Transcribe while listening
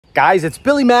Guys, it's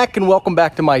Billy Mack and welcome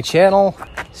back to my channel.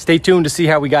 Stay tuned to see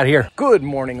how we got here. Good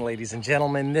morning, ladies and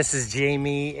gentlemen. This is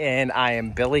Jamie and I am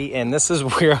Billy, and this is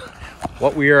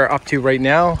what we are up to right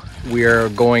now. We are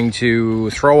going to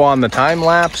throw on the time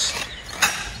lapse,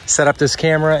 set up this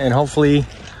camera, and hopefully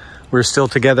we're still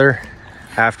together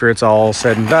after it's all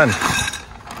said and done.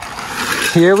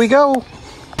 Here we go.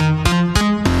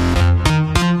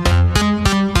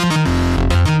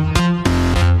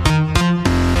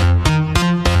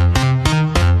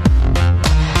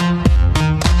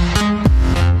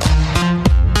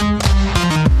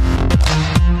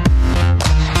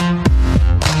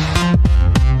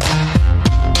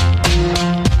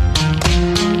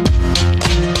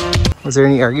 Was there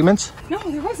any arguments? No,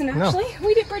 there wasn't actually. No.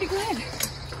 We did pretty good.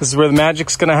 This is where the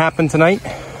magic's gonna happen tonight.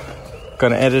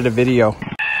 Gonna edit a video.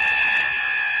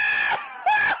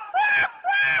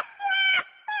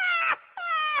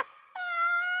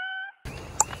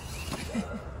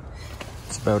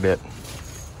 That's about it.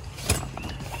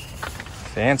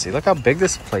 Fancy. Look how big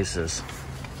this place is.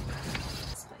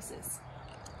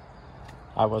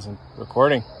 I wasn't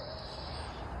recording.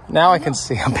 Now I can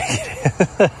see how big it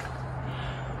is.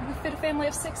 Fit a family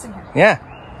of 6 in here.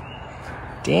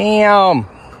 Yeah. Damn.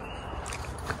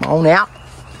 Come on out.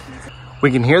 We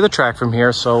can hear the track from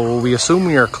here, so we assume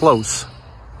we are close.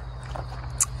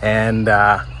 And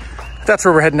that's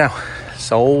where we're heading now.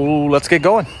 So let's get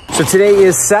going. So today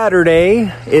is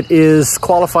Saturday. It is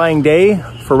qualifying day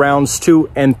for rounds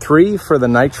 2 and 3 for the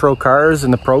Nitro cars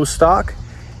in the Pro Stock.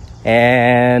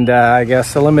 And I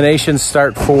guess eliminations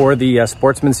start for the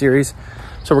Sportsman Series.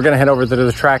 So we're gonna head over to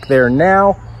the track there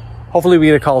now. Hopefully we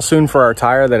get a call soon for our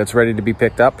tire that it's ready to be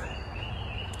picked up.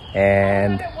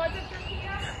 And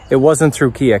it wasn't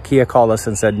through Kia. Kia called us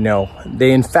and said no.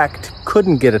 They in fact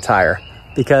couldn't get a tire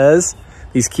because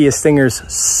these Kia Stingers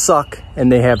suck and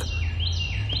they have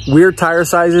weird tire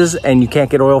sizes and you can't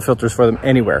get oil filters for them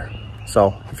anywhere.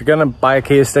 So if you're gonna buy a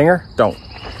Kia Stinger, don't.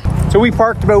 So we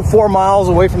parked about 4 miles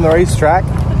away from the racetrack.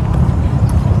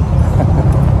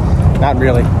 Not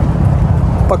really.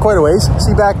 But quite a ways.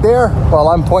 See back there? Well,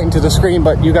 I'm pointing to the screen,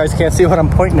 but you guys can't see what I'm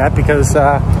pointing at because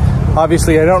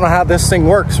obviously I don't know how this thing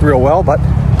works real well, but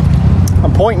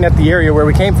I'm pointing at the area where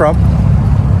we came from.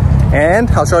 And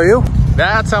I'll show you.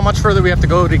 That's how much further we have to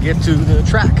go to get to the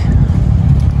track.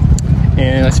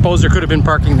 And I suppose there could have been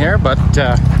parking there, but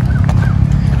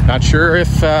not sure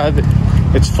if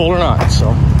it's full or not.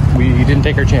 So we didn't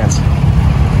take our chance.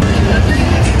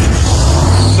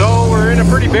 So we're in a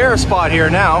pretty bare spot here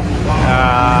now.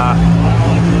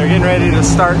 They're getting ready to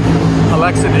start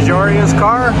Alexa DeJoria's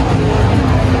car.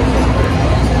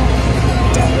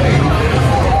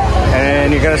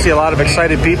 And you're gonna see a lot of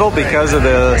excited people because of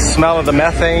the smell of the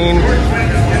methane,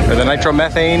 or the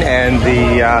nitromethane, and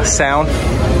the sound.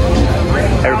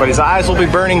 Everybody's eyes will be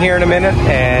burning here in a minute,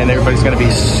 and everybody's gonna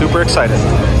be super excited.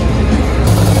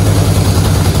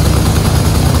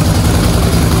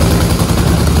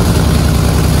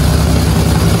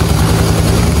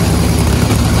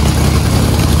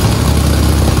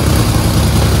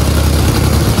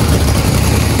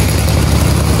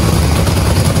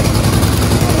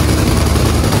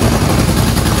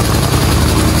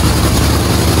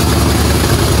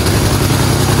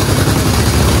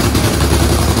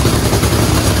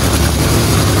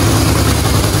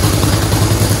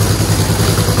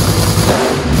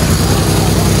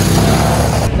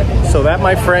 So that,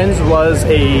 my friends, was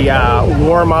a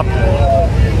warm-up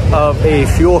of a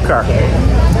fuel car.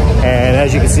 And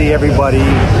as you can see, everybody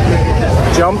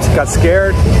jumped, got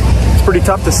scared. It's pretty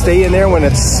tough to stay in there when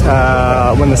it's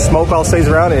when the smoke all stays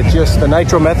around. The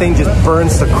nitromethane just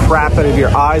burns the crap out of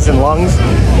your eyes and lungs.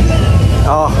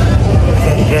 Oh,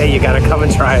 yeah, you gotta come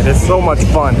and try it. It's so much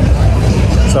fun.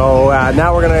 So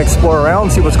now we're gonna explore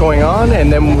around, see what's going on,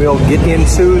 and then we'll get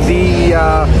into the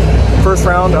first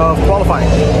round of qualifying.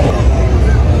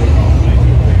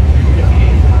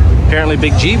 Apparently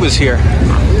Big G was here.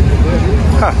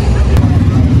 Huh.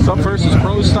 So up first is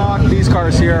Pro Stock. These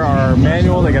cars here are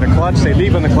manual. They got a clutch. They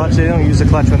leave on the clutch. They don't use the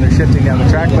clutch when they're shifting down the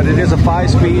track, but it is a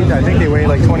 5-speed. I think they weigh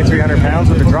like 2,300 pounds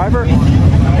with the driver,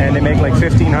 and they make like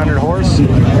 1,500 horse.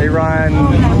 They run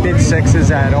mid-6s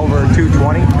at over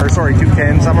 220, or sorry,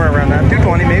 210, somewhere around that.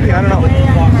 220 maybe, I don't know.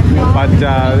 But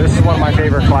this is one of my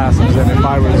favorite classes, and if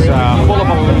I was full of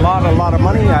a lot of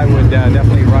money, I would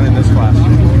definitely run in this class.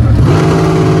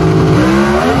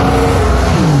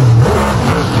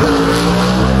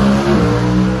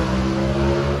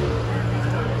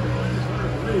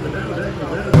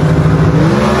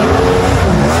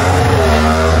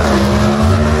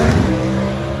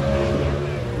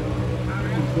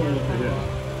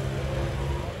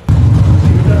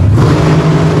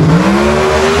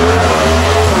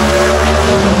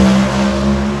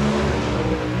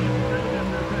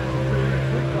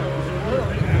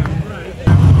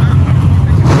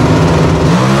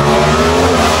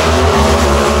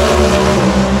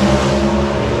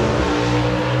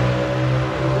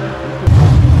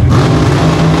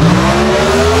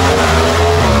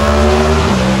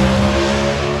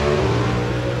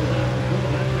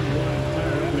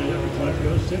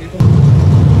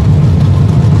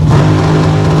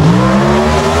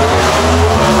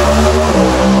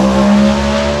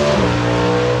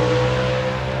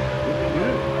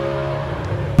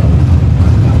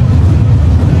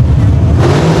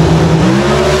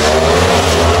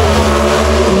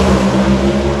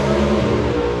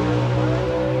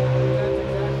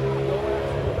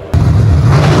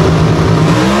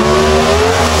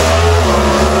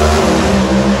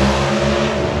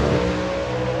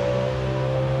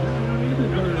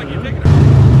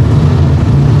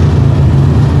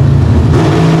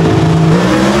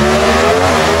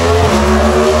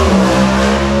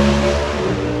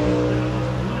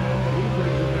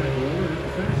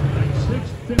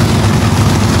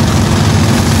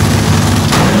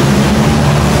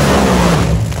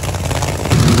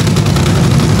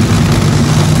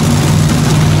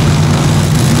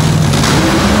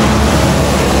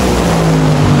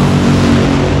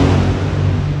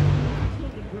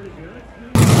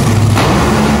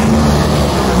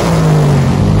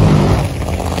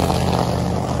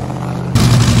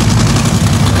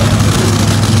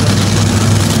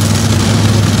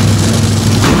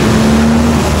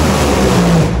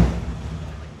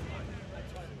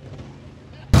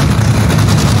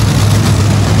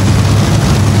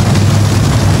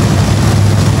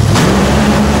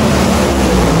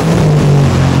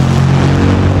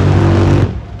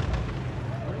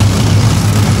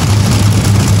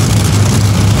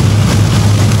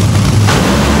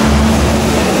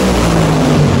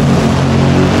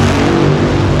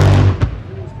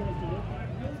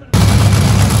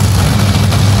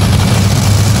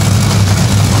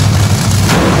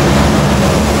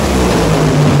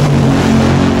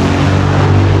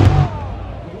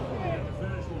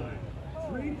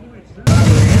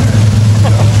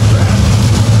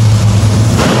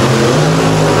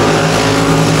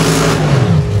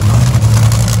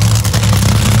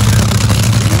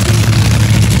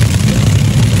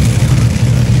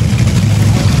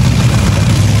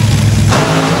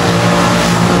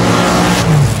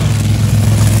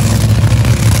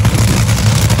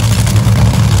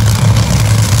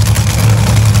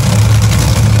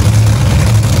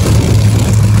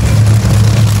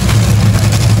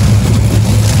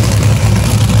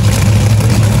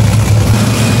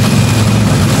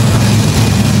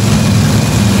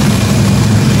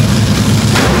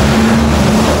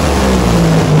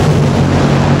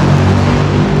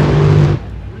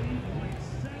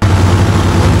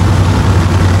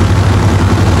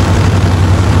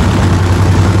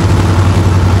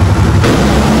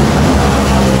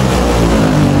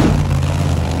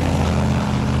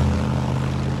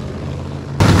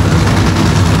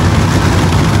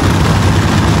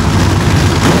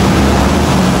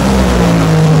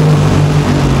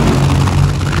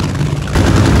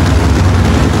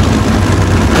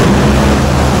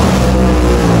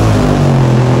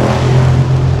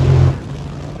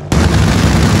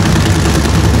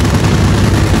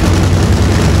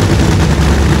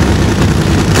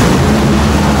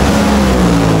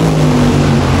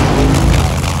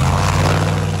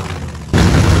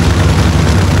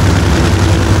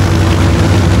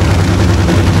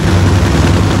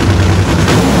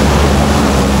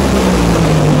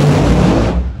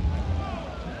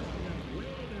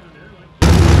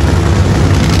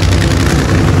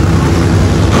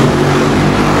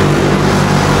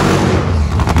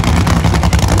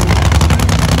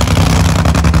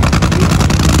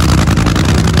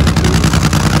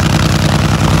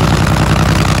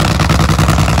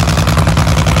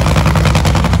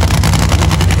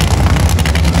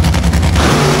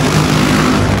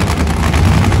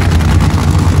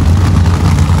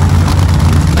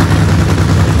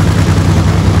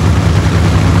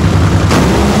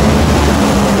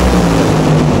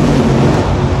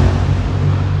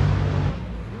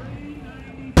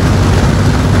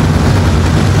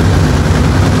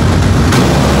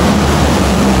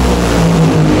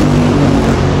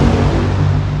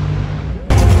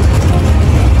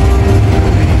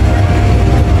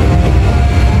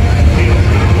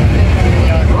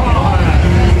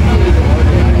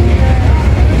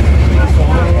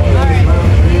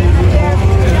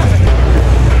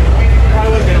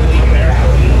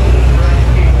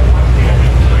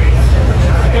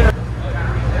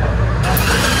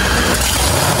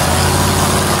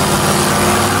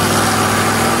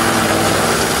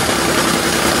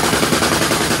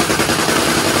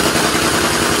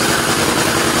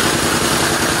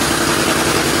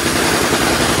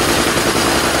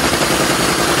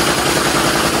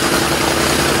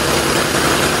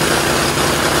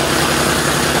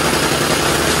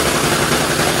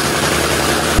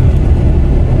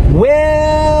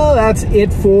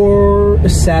 it for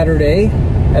Saturday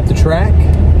at the track.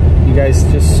 You guys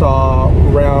just saw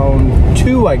round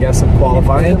 2, I guess, of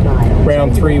qualifying.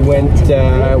 Round 3 went,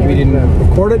 we didn't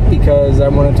record it because I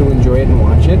wanted to enjoy it and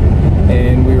watch it.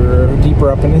 And we were deeper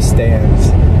up in the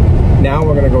stands. Now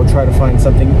we're gonna go try to find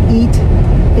something to eat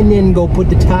and then go put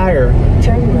the tire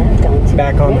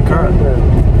back on the car.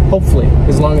 Hopefully,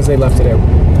 as long as they left it out.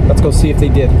 Let's go see if they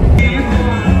did.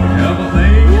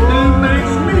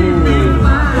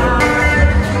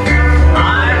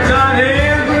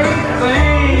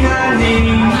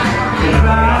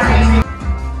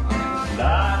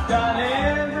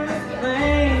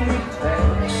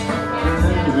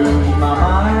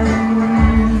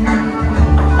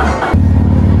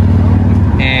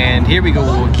 And here we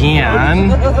go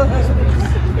again.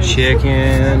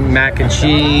 Chicken, mac and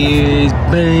cheese,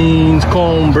 beans,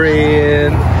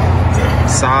 cornbread,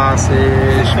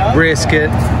 sausage, brisket,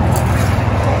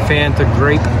 Fanta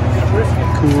grape,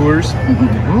 Coors,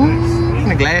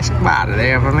 and a glass of water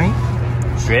there for me.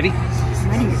 Ready?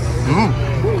 Ready.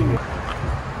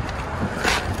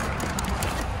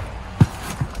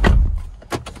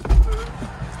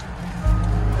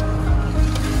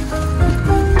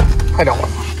 I don't.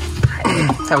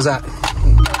 How was that?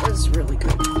 That was really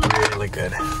good. Really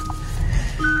good.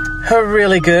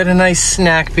 Really good. A nice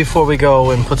snack before we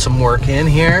go and put some work in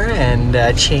here and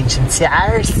change some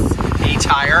tires. A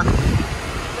tire.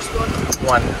 Just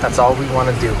one. That's all we want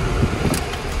to do.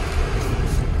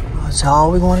 That's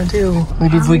all we want to do.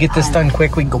 Maybe if we get this done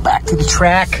quick, we can go back to the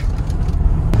track.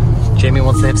 Jamie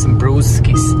wants to have some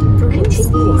brewskis.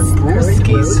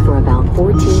 Brewskis for about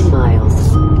 14 miles.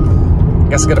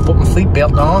 Guess I gotta put my fleet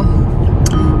belt on.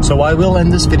 So I will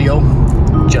end this video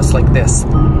just like this.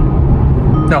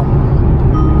 No.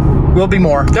 Will be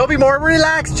more. There'll be more.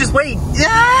 Relax. Just wait.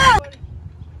 Yeah!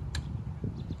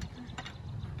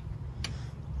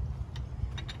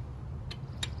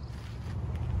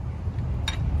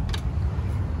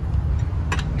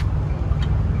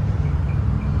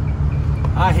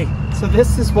 Hi. So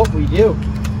this is what we do.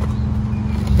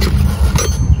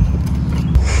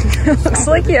 Looks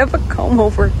like you have a comb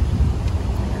over.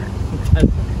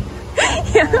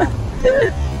 Yeah.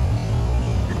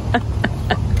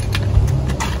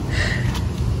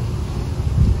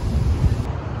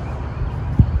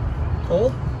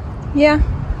 Cold? Yeah.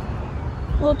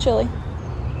 A little chilly.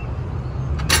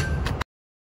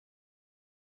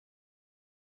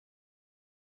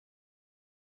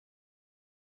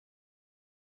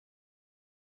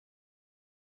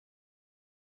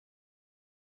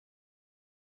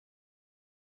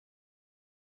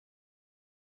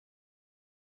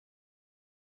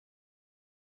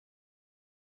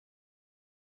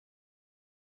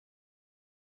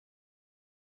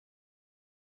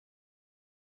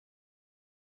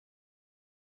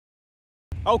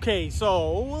 Okay,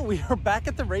 so we are back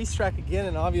at the racetrack again,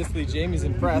 and obviously Jamie's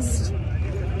impressed.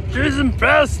 She's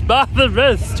impressed by the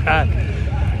racetrack.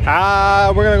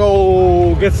 We're gonna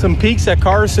go get some peeks at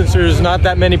cars since there's not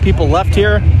that many people left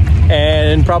here,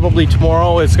 and probably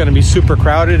tomorrow it's gonna be super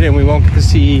crowded and we won't get to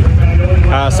see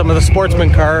some of the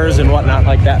sportsman cars and whatnot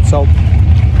like that. So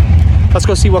let's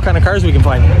go see what kind of cars we can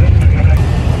find.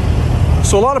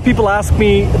 So a lot of people ask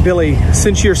me, Billy,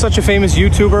 since you're such a famous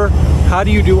YouTuber, how do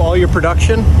you do all your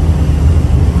production?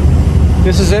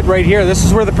 This is it right here. This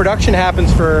is where the production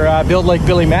happens for Build Like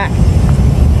Billy Mac.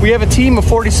 We have a team of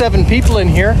 47 people in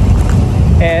here,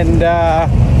 and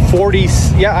 40,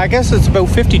 yeah, I guess it's about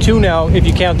 52 now if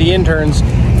you count the interns,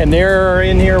 and they're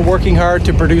in here working hard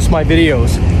to produce my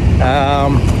videos.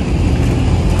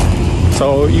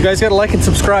 So you guys gotta like and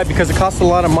subscribe because it costs a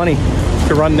lot of money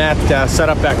to run that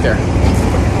setup back there.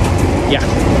 Yeah.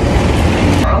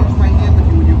 I'll use my hand with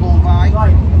you when you're going by.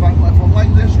 Right. If I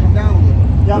like this, come down a little.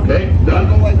 Yeah. Okay, done.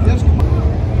 If I go like this, come on.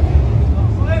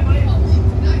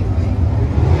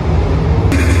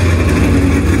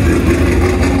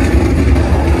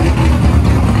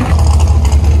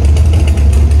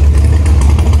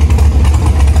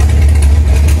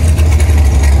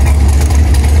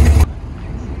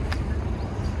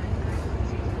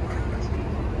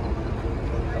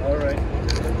 All right.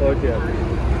 Okay.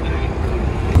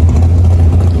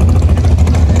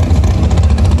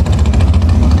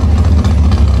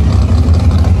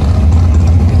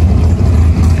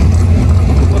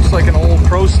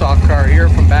 Pro stock car here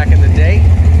from back in the day.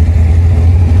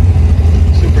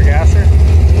 Super gasser.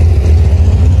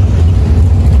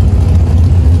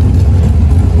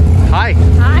 Hi.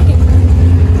 Hi.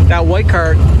 That white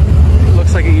car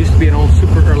looks like it used to be an old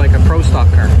super, or like a pro stock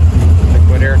car. Like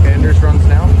what Eric Anders runs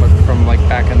now, but from like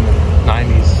back in the 90s.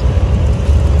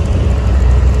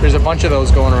 bunch of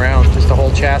those going around, just the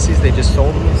whole chassis. They just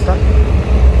sold them and stuff.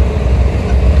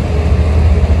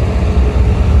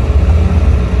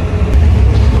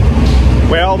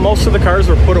 Well, most of the cars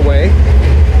were put away.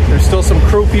 There's still some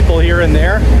crew people here and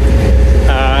there,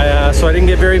 so I didn't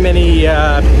get very many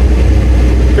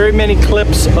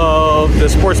clips of the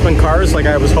sportsman cars like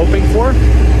I was hoping for.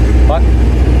 But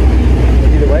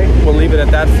either way, we'll leave it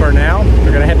at that for now.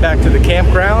 We're gonna head back to the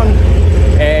campground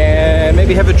and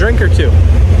maybe have a drink or two.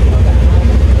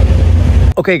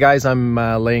 Okay, guys, I'm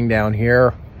laying down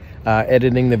here,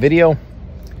 editing the video,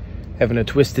 having a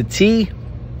twisted tea.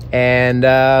 And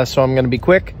so I'm going to be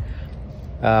quick.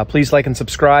 Please like and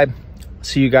subscribe.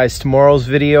 See you guys tomorrow's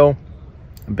video.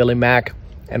 I'm Billy Mack,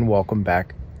 and welcome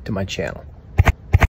back to my channel.